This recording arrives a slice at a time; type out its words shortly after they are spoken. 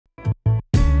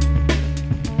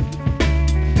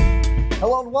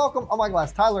Hello and welcome. I'm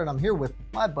Eyeglass Tyler and I'm here with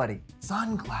my buddy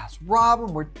Sunglass Rob, and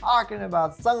we're talking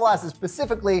about sunglasses,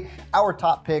 specifically our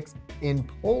top picks in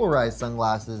polarized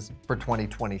sunglasses for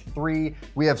 2023.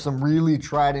 We have some really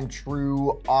tried and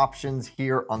true options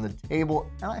here on the table,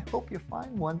 and I hope you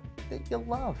find one that you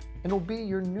love. It'll be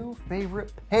your new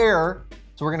favorite pair.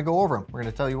 So we're gonna go over them. We're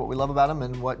gonna tell you what we love about them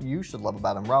and what you should love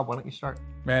about them. Rob, why don't you start?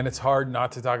 Man, it's hard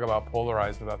not to talk about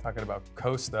Polarized without talking about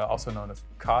Costa, also known as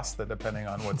Costa, depending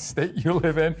on what state you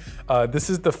live in. This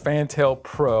is the Fantail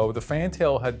Pro. The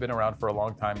Fantail had been around for a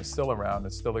long time, it's still around,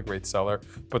 it's still a great seller,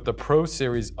 but the Pro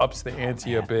series ups the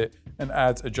ante a bit and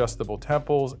adds adjustable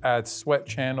temples, adds sweat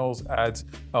channels, adds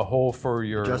a hole for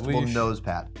your Adjustable leash. nose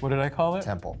pad. What did I call it?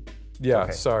 Temple. Yeah,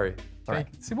 okay. Sorry. Right.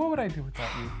 See, what would I do without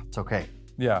you? It's okay.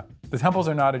 Yeah, the temples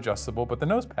are not adjustable, but the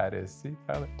nose pad is. See,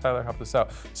 Tyler helped us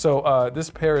out. So this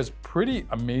pair is pretty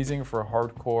amazing for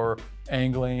hardcore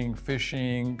angling,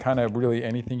 fishing, kind of really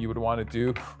anything you would want to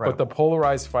do. But the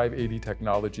Polarized 580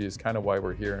 technology is kind of why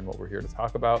we're here and what we're here to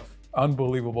talk about.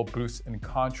 Unbelievable boost in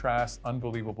contrast,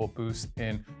 unbelievable boost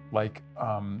in like,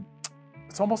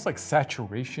 it's almost like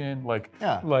saturation, like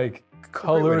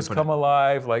colors come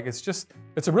alive. Like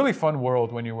it's a really fun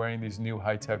world when you're wearing these new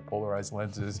high-tech polarized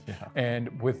lenses. Yeah.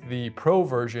 And with the Pro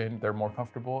version, they're more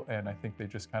comfortable, and I think they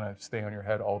just kind of stay on your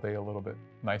head all day a little bit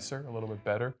nicer, a little bit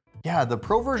better. Yeah, the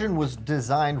Pro version was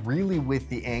designed really with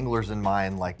the anglers in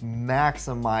mind, like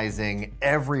maximizing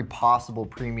every possible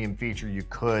premium feature you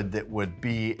could that would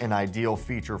be an ideal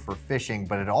feature for fishing,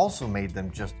 but it also made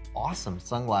them just awesome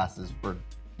sunglasses for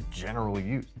general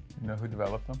use. You know who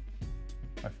developed them?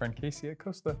 My friend Casey at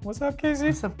Costa. What's up, Casey?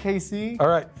 What's up, Casey? All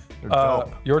right,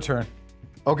 your turn.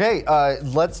 Okay,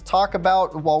 let's talk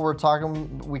about, while we're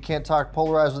talking, we can't talk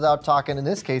polarized without talking, in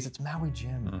this case, it's Maui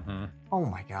Jim. Oh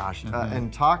my gosh,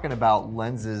 and talking about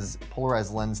lenses,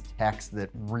 polarized lens techs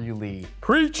that really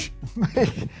preach,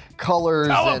 make colors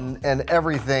and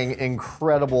everything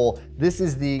incredible. This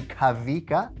is the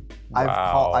Kawika.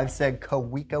 Wow. I've said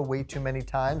Kawika way too many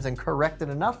times and corrected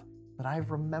enough that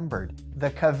I've remembered. The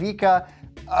Kawika,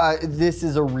 this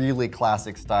is a really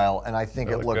classic style, and I think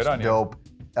it looks dope.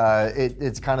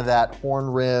 It's kind of that horn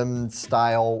rim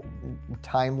style,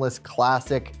 timeless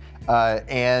classic,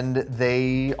 and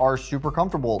they are super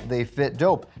comfortable. They fit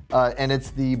dope. And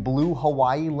it's the blue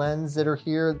Hawaii lens that are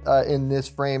here in this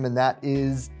frame, and that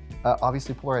is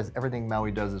obviously polarized. Everything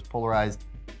Maui does is polarized.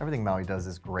 Everything Maui does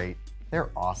is great. They're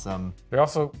awesome. They're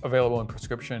also available in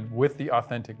prescription with the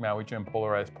authentic Maui Jim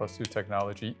Polarized +2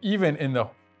 technology, even in the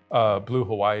blue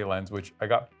Hawaii lens, which I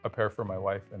got a pair for my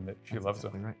wife and that she loves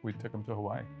them. Right. We took them to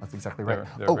Hawaii. That's exactly right.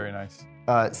 They're very nice.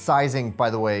 Sizing, by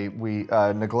the way, we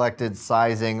neglected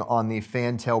sizing on the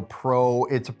Fantail Pro.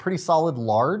 It's a pretty solid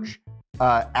large.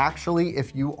 Actually,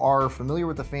 if you are familiar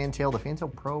with the Fantail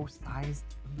Pro sized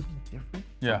a little different.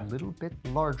 Yeah. A little bit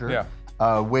larger. Yeah.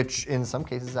 Which in some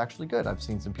cases is actually good. I've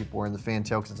seen some people wearing the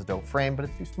Fantail because it's a dope frame, but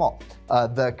it's too small.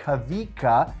 The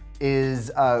Kawika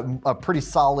is a pretty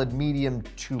solid medium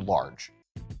to large.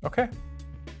 Okay.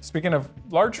 Speaking of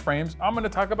large frames, I'm going to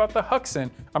talk about the Huckson.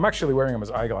 I'm actually wearing them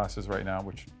as eyeglasses right now,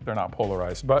 which they're not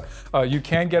polarized, but you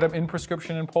can get them in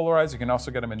prescription and polarized. You can also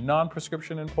get them in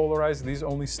non-prescription and polarized. These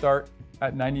only start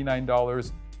at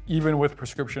 $99. Even with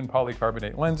prescription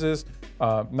polycarbonate lenses,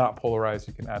 not polarized,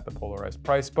 you can add the polarized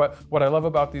price. But what I love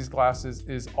about these glasses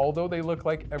is although they look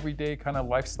like everyday kind of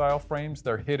lifestyle frames,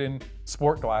 they're hidden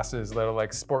sport glasses that are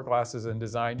like sport glasses in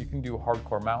design. You can do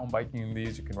hardcore mountain biking in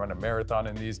these, you can run a marathon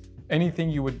in these. Anything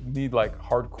you would need like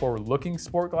hardcore looking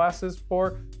sport glasses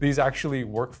for, these actually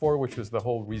work for, which was the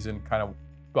whole reason kind of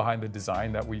behind the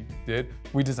design that we did.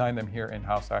 We designed them here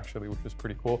in-house actually, which was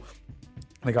pretty cool.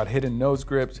 They got hidden nose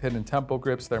grips, hidden temple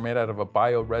grips. They're made out of a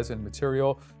bio-resin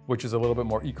material, which is a little bit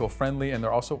more eco-friendly, and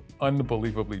they're also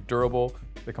unbelievably durable.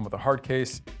 They come with a hard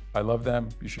case. I love them.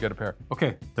 You should get a pair.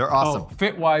 Okay. They're awesome.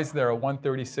 Fit-wise, they're a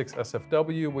 136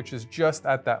 SFW, which is just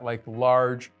at that like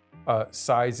large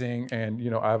sizing. And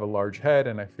you know, I have a large head,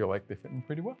 and I feel like they fit me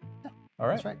pretty well. Yeah. All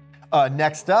right. That's right.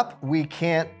 Next up, we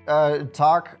can't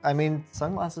talk, I mean,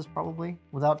 sunglasses probably,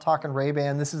 without talking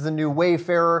Ray-Ban. This is the new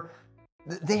Wayfarer.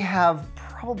 They have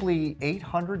probably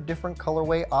 800 different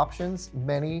colorway options,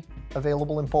 many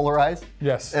available in polarized.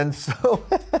 Yes. And so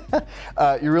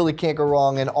you really can't go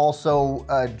wrong. And also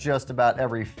just about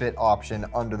every fit option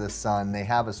under the sun. They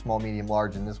have a small, medium,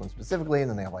 large in this one specifically, and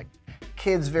then they have like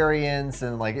kids variants,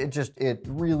 and like it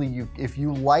really, if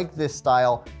you like this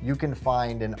style, you can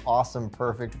find an awesome,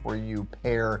 perfect for you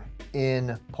pair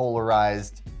in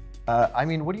polarized. I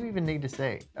mean, what do you even need to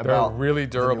say about? They're really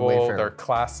durable. They're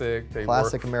classic. They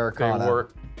classic work, Americana. They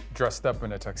work dressed up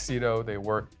in a tuxedo. They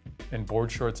work in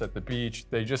board shorts at the beach.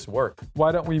 They just work.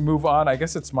 Why don't we move on? I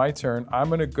guess it's my turn. I'm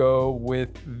gonna go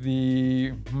with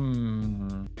the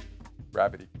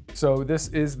Gravity. So this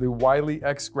is the Wiley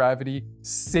X Gravity,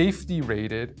 safety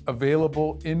rated,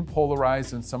 available in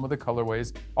Polarized in some of the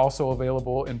colorways, also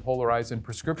available in Polarized in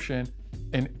prescription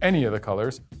in any of the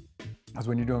colors. Because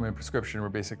when you do them in prescription, we're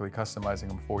basically customizing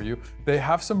them for you. They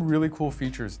have some really cool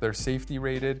features. They're safety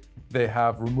rated. They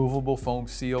have removable foam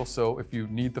seal. So if you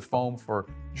need the foam for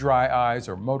dry eyes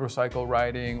or motorcycle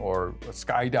riding or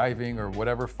skydiving or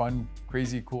whatever fun,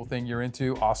 crazy, cool thing you're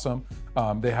into, awesome.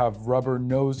 They have rubber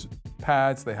nose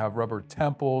pads. They have rubber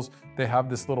temples. They have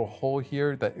this little hole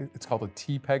here that it's called a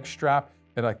T-peg strap.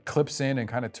 It like clips in and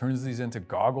kind of turns these into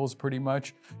goggles pretty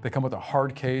much. They come with a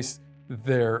hard case.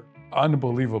 They're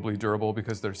unbelievably durable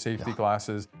because they're safety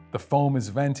glasses. The foam is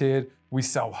vented. We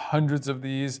sell hundreds of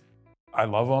these. I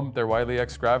love them. They're Wiley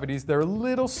X Gravities. They're a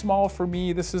little small for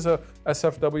me. This is a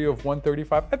SFW of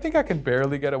 135. I think I can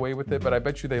barely get away with it, but I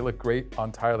bet you they look great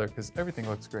on Tyler because everything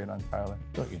looks great on Tyler.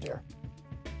 Don't you dare.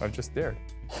 I just dared.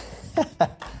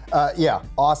 Yeah,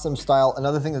 awesome style.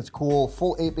 Another thing that's cool,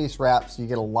 full 8-base wrap, so you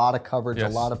get a lot of coverage, a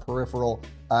lot of peripheral.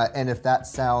 And if that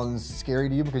sounds scary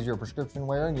to you because you're a prescription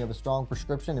wearer and you have a strong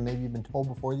prescription and maybe you've been told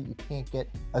before that you can't get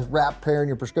a wrap pair in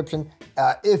your prescription,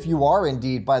 if you are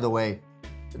indeed, by the way,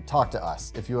 talk to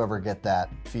us. If you ever get that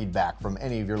feedback from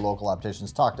any of your local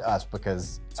opticians, talk to us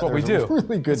because that's what we do. There's a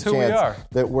really good chance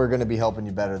that we're gonna be helping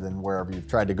you better than wherever you've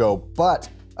tried to go. But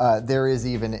there is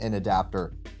even an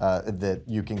adapter that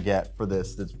you can get for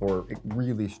this that's for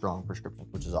really strong prescriptions,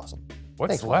 which is awesome.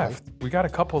 What's left? We got a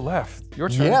couple left. Your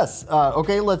turn. Yes.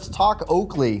 Okay, let's talk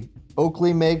Oakley.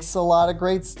 Oakley makes a lot of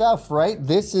great stuff, right?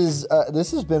 This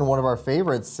has been one of our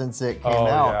favorites since it came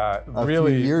out a few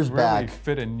years back. Really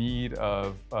fit a need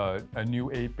of a new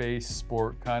 8-base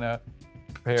sport kind of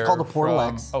pair. It's called the Portal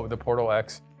X. Oh, the Portal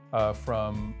X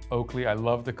from Oakley. I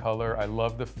love the color. I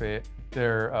love the fit.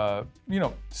 They're, you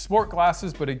know, sport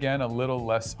glasses, but again, a little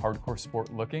less hardcore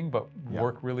sport looking, but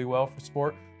work really well for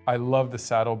sport. I love the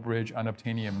saddle bridge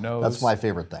unobtainium nose. That's my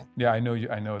favorite thing. Yeah, I know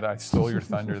that. I stole your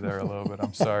thunder there a little bit.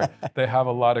 I'm sorry. They have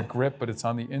a lot of grip, but it's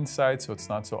on the inside, so it's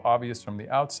not so obvious from the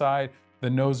outside. The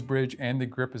nose bridge and the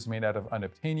grip is made out of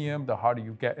unobtainium. The hotter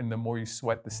you get and the more you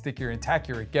sweat, the stickier and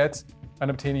tackier it gets.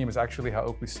 Unobtainium is actually how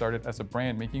Oakley started as a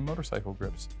brand making motorcycle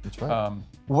grips. That's right.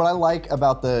 What I like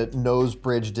about the nose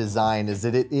bridge design is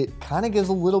that it kind of gives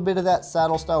a little bit of that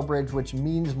saddle style bridge, which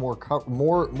means more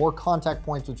contact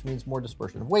points, which means more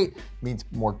dispersion of weight, means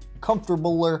more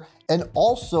comfortabler, and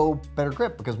also better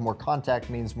grip because more contact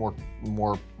means more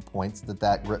points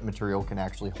that grip material can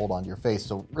actually hold onto your face.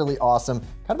 So really awesome.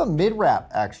 Kind of a mid wrap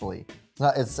actually.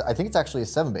 I think it's actually a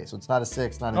 7-base, so it's not a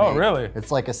 6, not an 8. Oh, really?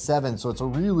 It's like a 7, so it's a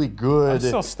really good. I'm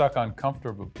still stuck on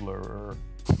comfortabler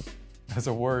as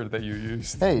a word that you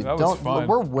used. Hey, that was fun.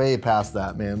 We're way past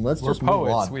that, man. Let's just move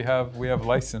on. We have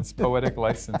license, poetic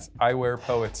license. I wear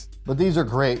poets. But these are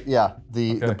great, yeah.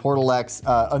 The Portal X,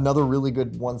 another really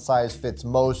good one size fits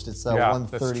most. It's a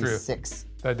 136. That's true.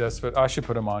 That does fit. I should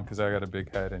put them on because I got a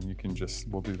big head, and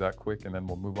we'll do that quick, and then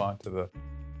we'll move on to the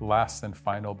last and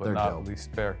final, but not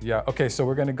least pair. Yeah, okay, so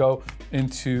we're gonna go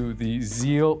into the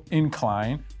Zeal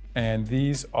Incline, and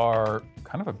these are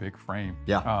kind of a big frame.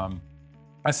 Yeah.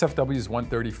 SFW is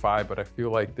 135, but I feel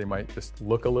like they might just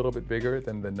look a little bit bigger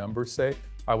than the numbers say.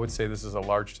 I would say this is a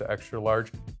large to extra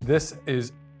large. This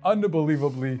is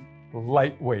unbelievably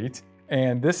lightweight,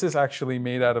 and this is actually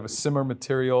made out of a similar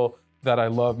material that I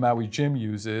love Maui Jim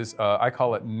uses. I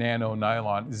call it nano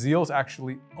nylon. Zeal's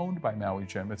actually owned by Maui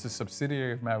Jim. It's a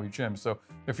subsidiary of Maui Jim. So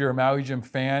if you're a Maui Jim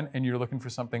fan and you're looking for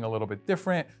something a little bit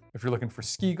different, if you're looking for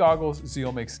ski goggles,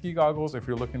 Zeal makes ski goggles. If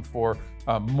you're looking for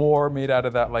more made out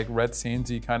of that like red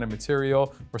sandy kind of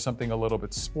material or something a little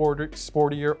bit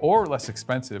sportier or less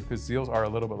expensive, because Zeal's are a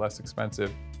little bit less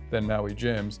expensive than Maui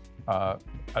Jim's,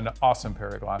 an awesome pair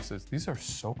of glasses. These are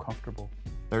so comfortable.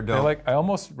 They're dope. I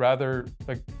almost rather,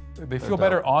 they feel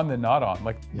better on than not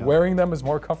on. Wearing them is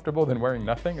more comfortable than wearing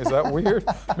nothing. Is that weird?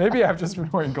 Maybe I've just been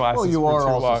wearing glasses for too long. Well,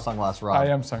 you are also Sunglass Rob. I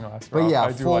am Sunglass Rob. But yeah,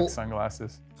 I do like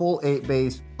sunglasses. Full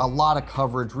 8-base, a lot of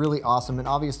coverage, really awesome. And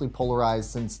obviously Polarized,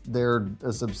 since they're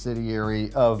a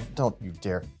subsidiary of, don't you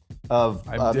dare, of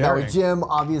Maui Jim.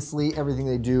 Obviously, everything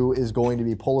they do is going to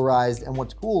be Polarized. And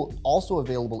what's cool, also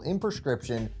available in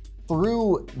prescription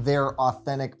through their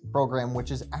Authentic program,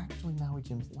 which is actually Maui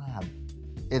Jim's lab.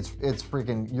 It's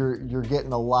freaking, you're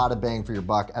getting a lot of bang for your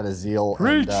buck out of Zeal.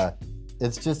 Preach. And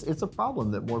it's a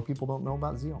problem that more people don't know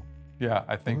about Zeal. Yeah,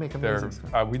 I think they're.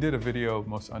 We did a video of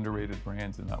most underrated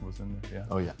brands, and that was in there. Yeah.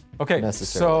 Oh yeah. Okay.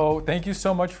 So thank you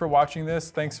so much for watching this.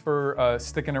 Thanks for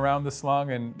sticking around this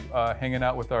long and hanging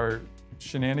out with our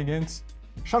shenanigans.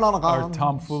 Our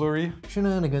tomfoolery.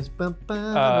 Shenanigans.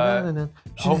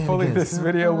 Hopefully this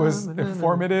video was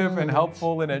informative and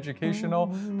helpful and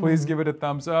educational. Please give it a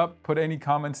thumbs up. Put any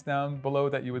comments down below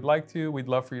that you would like to. We'd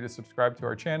love for you to subscribe to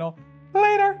our channel.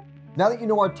 Later. Now that you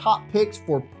know our top picks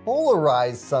for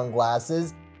polarized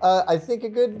sunglasses, I think a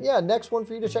good, next one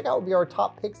for you to check out would be our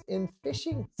top picks in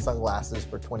fishing sunglasses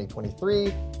for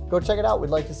 2023. Go check it out. We'd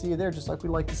like to see you there, just like we'd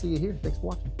like to see you here. Thanks for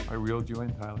watching. I reeled you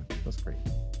in, Tyler. That's great.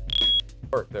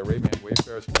 That Ray-Ban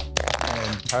Wayfarers,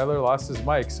 and Tyler lost his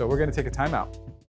mic, so we're gonna take a timeout.